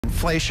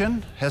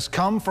Inflation has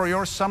come for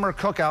your summer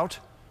cookout.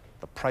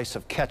 The price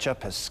of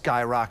ketchup has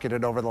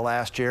skyrocketed over the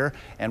last year,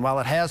 and while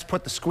it has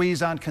put the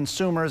squeeze on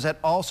consumers, it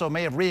also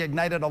may have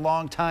reignited a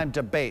long-time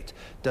debate.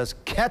 Does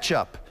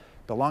ketchup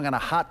belong on a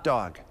hot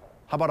dog?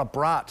 How about a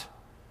brat?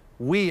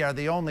 We are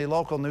the only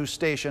local news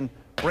station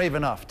brave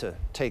enough to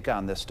take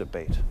on this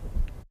debate.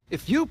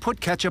 If you put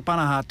ketchup on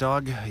a hot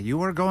dog,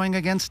 you are going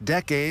against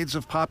decades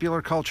of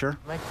popular culture.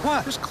 Like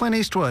what? Here's Clint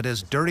Eastwood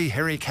as Dirty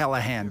Harry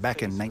Callahan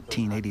back in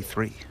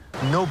 1983.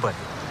 Nobody,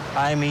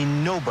 I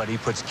mean nobody,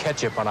 puts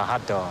ketchup on a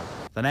hot dog.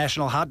 The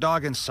National Hot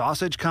Dog and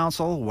Sausage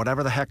Council,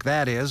 whatever the heck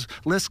that is,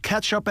 lists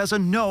ketchup as a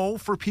no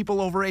for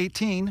people over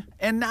 18.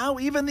 And now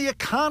even the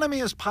economy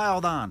is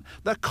piled on.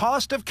 The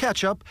cost of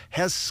ketchup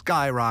has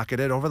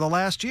skyrocketed over the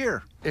last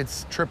year.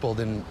 It's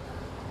tripled in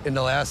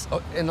the last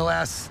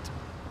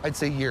I'd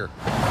say year.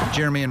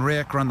 Jeremy and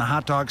Rick run the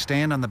hot dog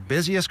stand on the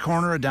busiest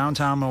corner of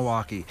downtown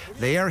Milwaukee.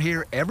 They are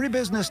here every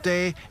business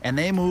day, and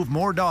they move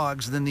more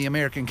dogs than the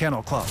American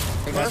Kennel Club.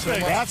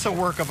 That's a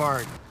work of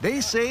art. They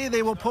say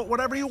they will put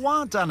whatever you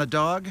want on a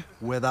dog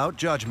without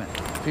judgment.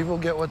 People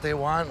get what they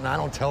want, and I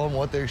don't tell them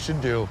what they should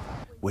do.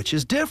 Which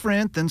is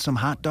different than some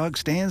hot dog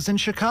stands in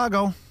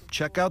Chicago.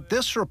 Check out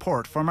this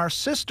report from our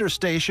sister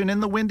station in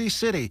the Windy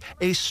City,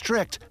 a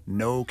strict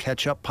no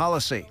ketchup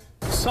policy.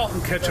 Salt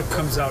and ketchup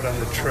comes out on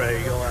the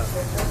tray. You'll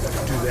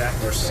have to do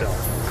that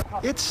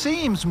yourself. It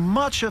seems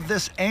much of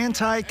this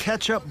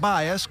anti-ketchup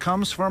bias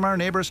comes from our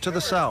neighbors to the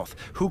south,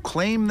 who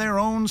claim their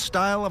own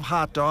style of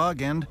hot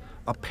dog, and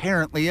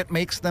apparently it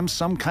makes them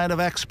some kind of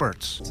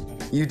experts.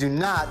 You do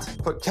not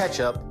put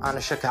ketchup on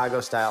a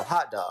Chicago-style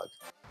hot dog.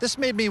 This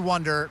made me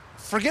wonder,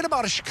 forget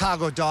about a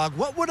Chicago dog,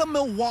 what would a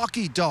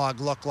Milwaukee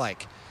dog look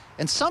like?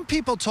 And some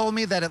people told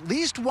me that at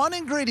least one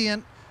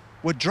ingredient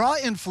would draw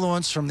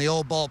influence from the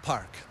old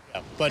ballpark.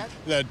 Yeah, but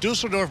the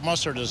Dusseldorf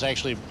mustard is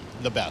actually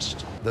the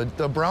best.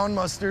 The brown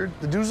mustard,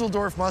 the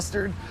Dusseldorf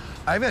mustard,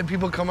 I've had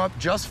people come up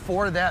just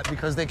for that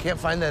because they can't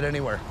find that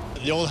anywhere.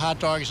 The old hot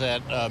dogs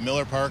at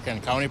Miller Park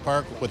and County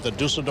Park with the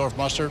Dusseldorf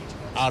mustard,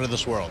 out of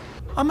this world.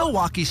 A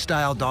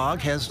Milwaukee-style dog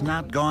has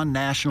not gone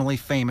nationally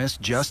famous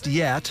just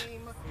yet.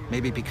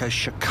 Maybe because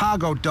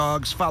Chicago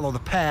dogs follow the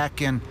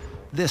pack and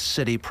this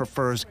city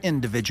prefers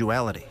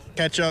individuality.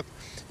 Ketchup,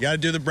 you gotta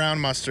do the brown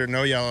mustard,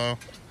 no yellow.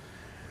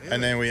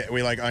 And then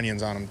we like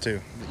onions on them too.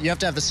 You have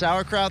to have the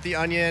sauerkraut, the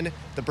onion,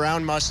 the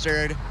brown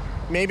mustard,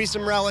 maybe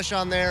some relish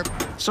on there.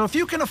 So if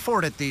you can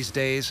afford it these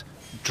days,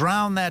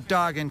 drown that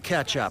dog in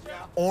ketchup,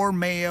 or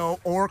mayo,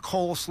 or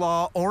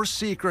coleslaw, or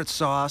secret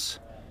sauce,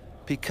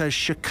 because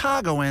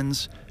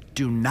Chicagoans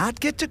do not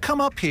get to come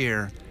up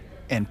here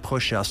and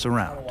push us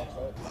around.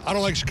 I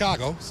don't like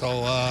Chicago,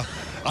 so I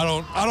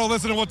don't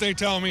listen to what they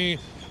tell me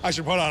I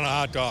should put on a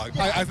hot dog.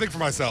 I think for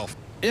myself.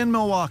 In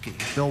Milwaukee,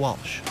 Bill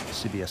Walsh,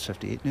 CBS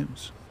 58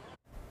 News.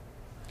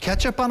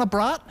 Ketchup on a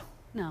brat?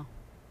 No.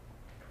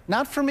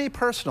 Not for me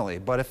personally,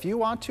 but if you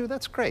want to,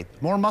 that's great.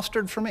 More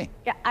mustard for me.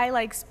 Yeah, I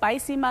like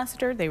spicy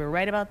mustard. They were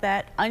right about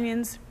that.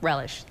 Onions,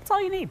 relish. That's all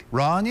you need.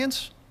 Raw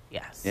onions?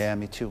 Yes. Yeah,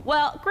 me too.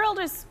 Well, grilled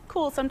is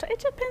cool sometimes. It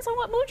depends on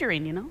what mood you're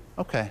in, you know?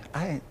 Okay.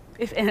 And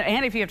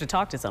if you have to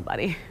talk to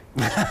somebody.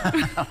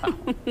 I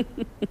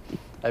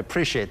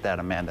appreciate that,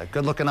 Amanda.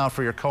 Good looking out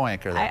for your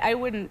co-anchor there. I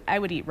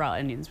would eat raw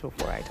onions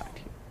before I talk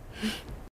to you.